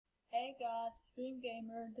Stream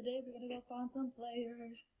Gamer, and today we're gonna go find some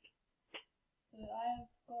players. I have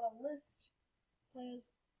got a list of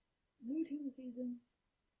players, new team of the seasons.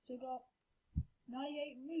 So we got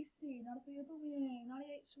 98 Messi, 93 Aubameyang,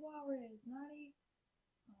 98 Suarez,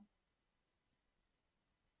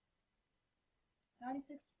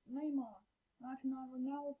 96 Neymar, 99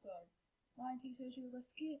 Ronaldo, 90 Sergio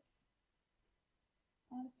Busquets,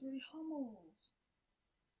 93 Hummels,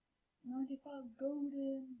 95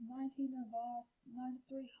 Godin, 19 Navas,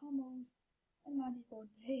 93 Hummels, and 94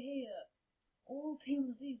 De Gea. All team of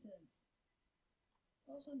the seasons.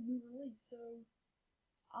 Also a new release, so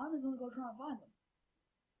I'm just gonna go try and find them.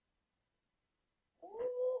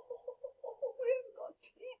 Oh, we've got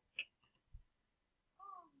Chick.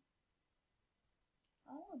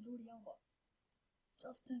 I want Jordi Alba,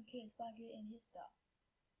 just in case I get in his stuff.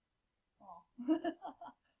 Oh.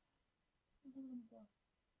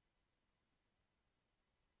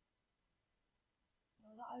 No,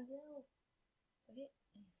 that Ozil. Forget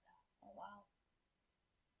his stuff. Oh wow.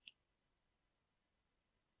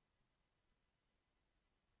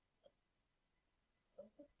 So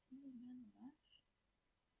 15 man the match.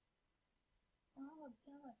 Oh,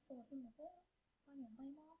 yeah, I saw him as well. I didn't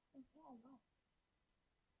blame off. Oh wow.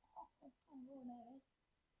 Oh, I'm going at it.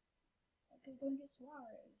 I could go and get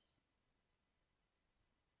Suarez.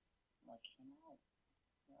 Like him out.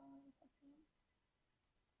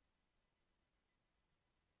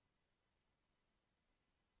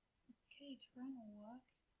 Okay, trying to work.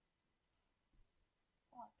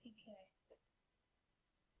 Oh, PK.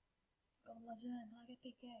 Got a legend, can I get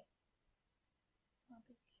PK? Oh,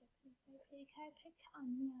 PK.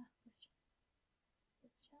 Yeah.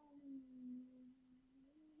 Let's challenge.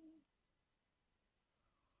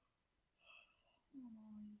 Come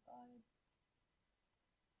on, bud.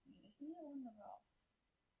 Need a heal in the Ross.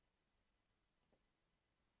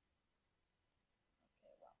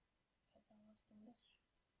 Okay, well, guess I lost the list.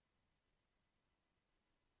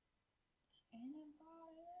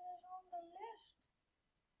 Anybody is on the list?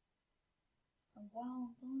 And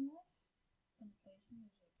while I'm doing this, I'm gonna play some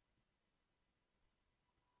music.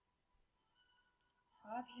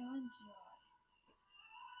 Hope you enjoy.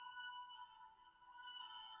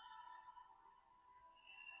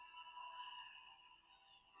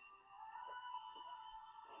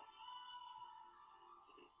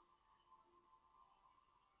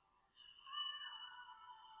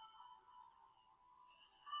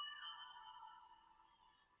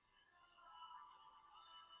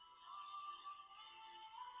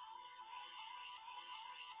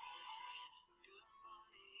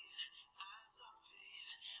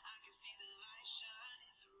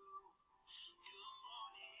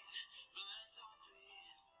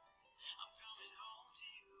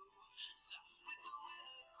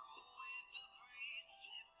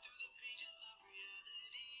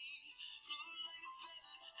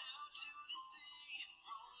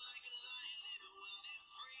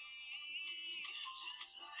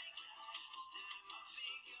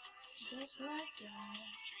 Just like that,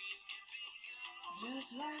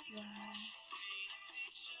 just like that.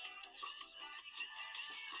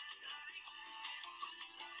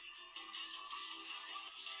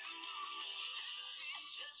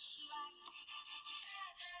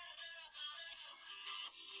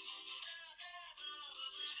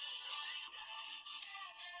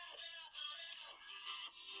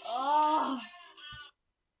 Oh,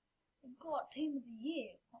 we got team of the year,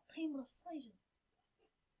 not team of the season.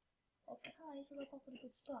 Okay, so let's off with a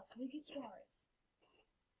good start. Can we get Suarez?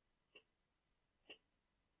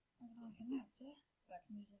 I don't know, can I say? Back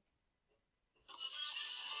to music.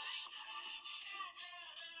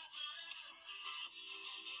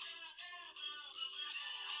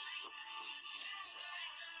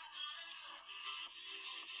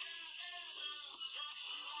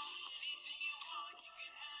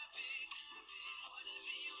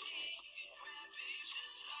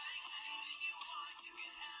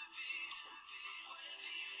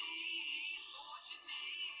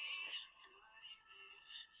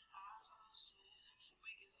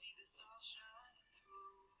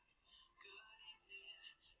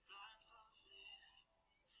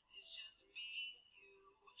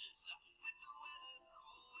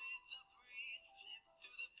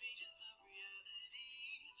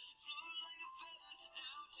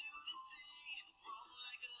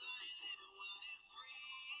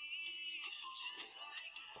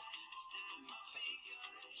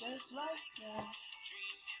 Just like that,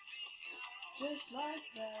 just like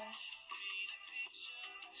that,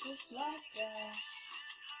 just like that.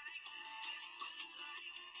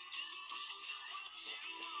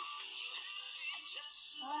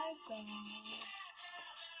 Like that.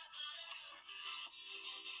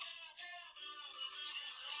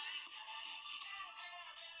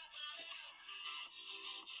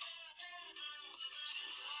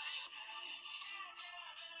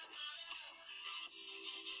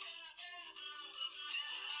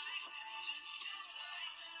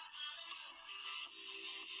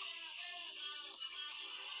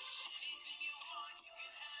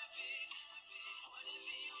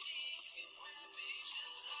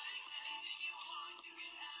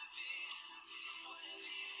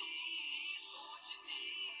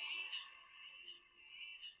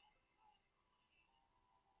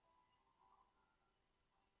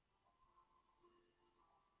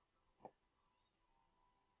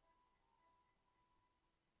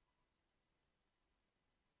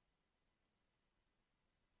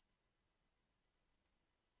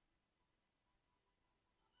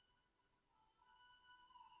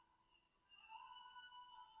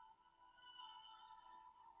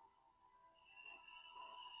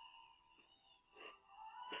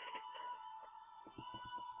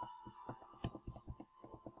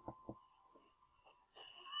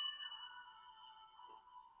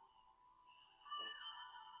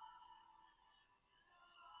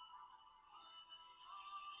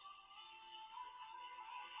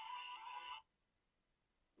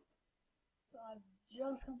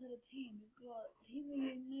 just come to the team. You've got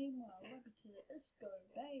Timmy Neymar, Rakitic, Isco,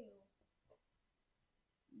 Bale.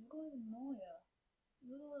 You've got Neuer.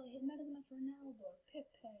 You've got Madison Ronaldo,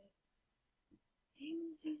 Pepe. Team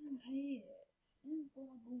of the season players.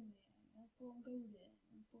 Inform Goulian, Inform Golden,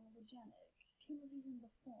 Inform Bojanic. Team of the season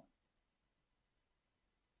Buffon.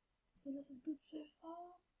 So this is good so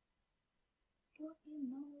far. But in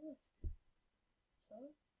none of the list. So,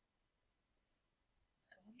 let's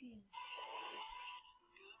go again.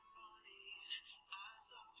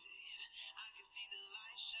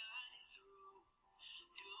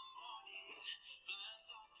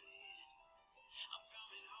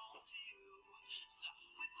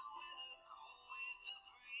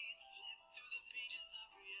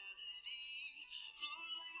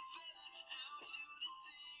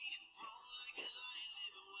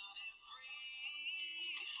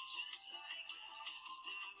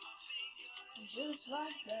 Just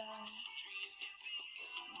like that.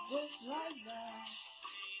 Just like that.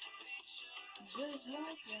 Just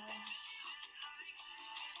like that.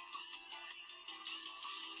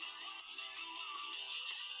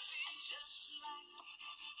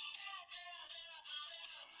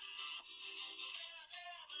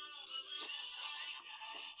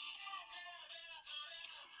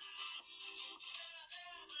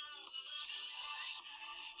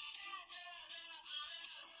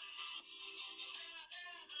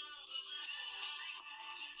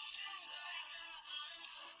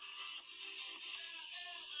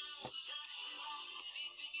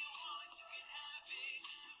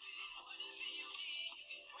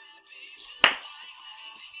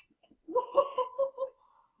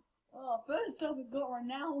 Oh, first up we got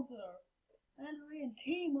Ronaldo. Entering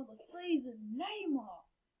team of the season, Neymar.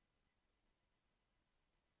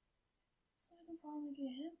 So I can finally get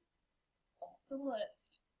him off the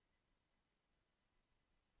list.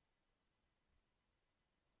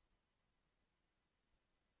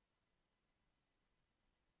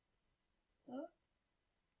 So,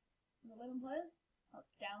 11 players,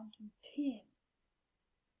 that's down to 10.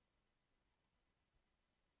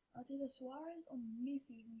 That's either Suarez or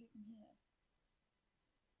Messi you can get from here.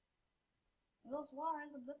 I got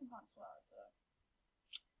Suarez, but different kind of Suarez, so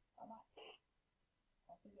I might.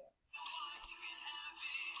 Off we go.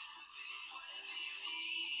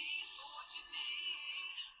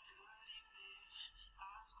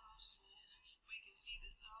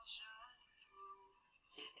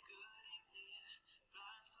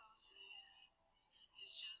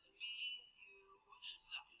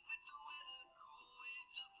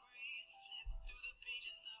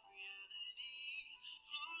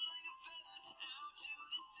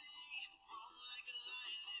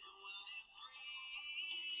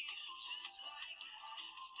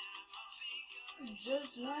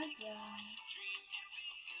 Just like that.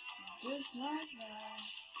 Just like that.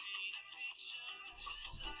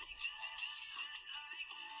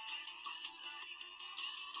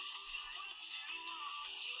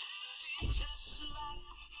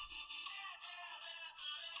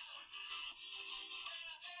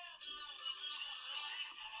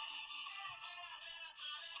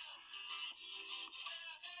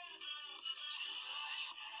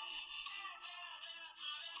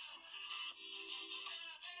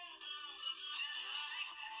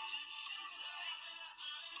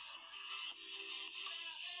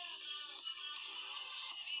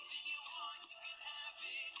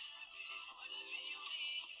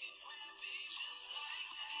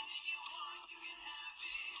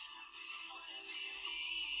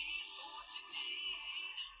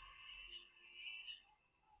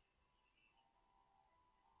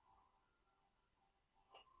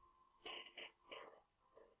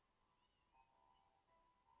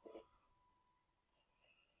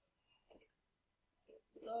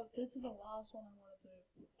 So this is the last one I want to do.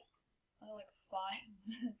 I have like 5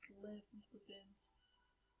 minutes left until this ends.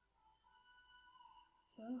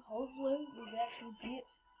 So hopefully we can actually get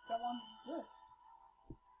someone good.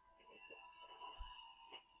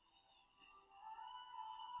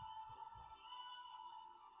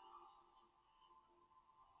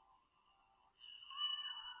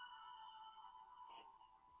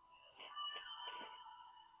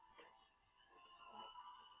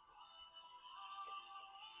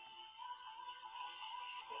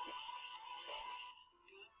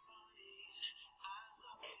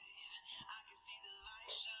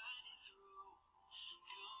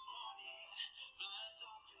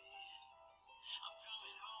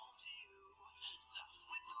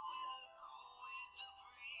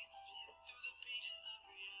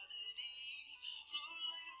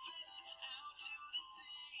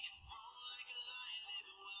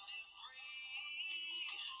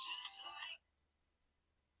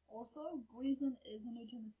 Also, Griezmann is new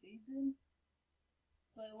to the season,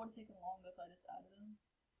 but it would have taken longer if I just added him.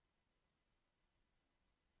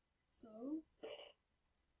 So,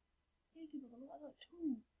 hey people, I got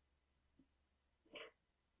 2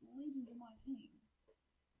 legends in my team.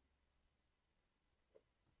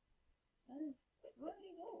 That is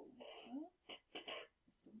pretty cool, huh?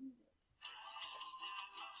 Let's do this.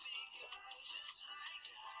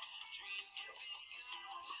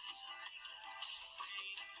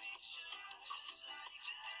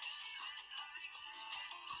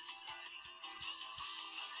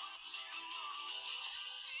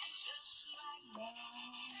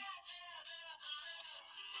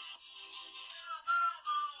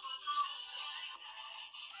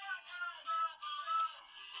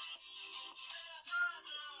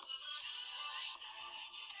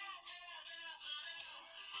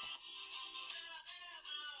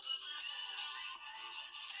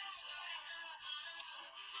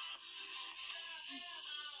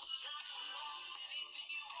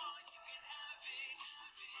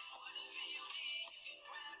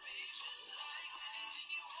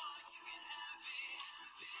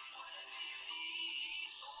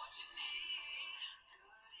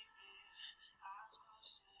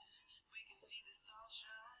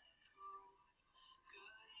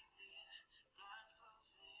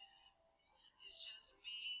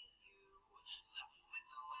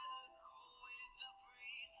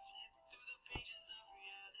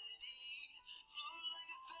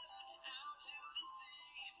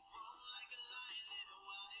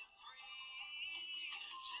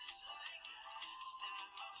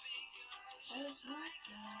 Just like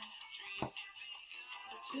that,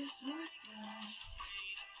 just like that,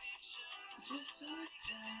 just like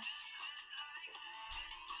that.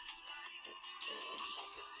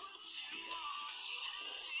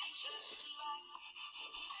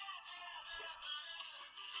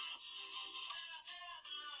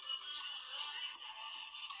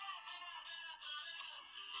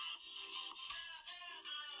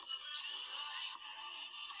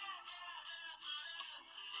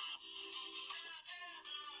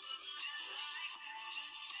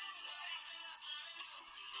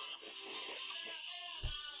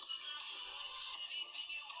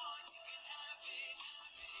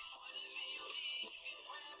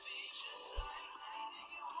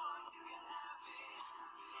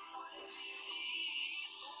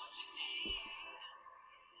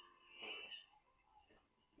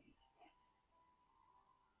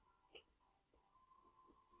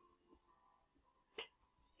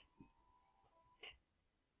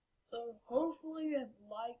 So hopefully you have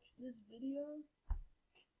liked this video,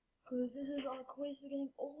 because this is our quiz to getting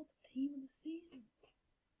all the team of the seasons.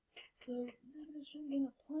 So this is the stream game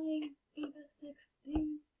of playing FIFA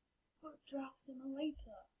 16 for Draft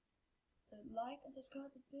Simulator. So like and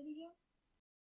subscribe to the video.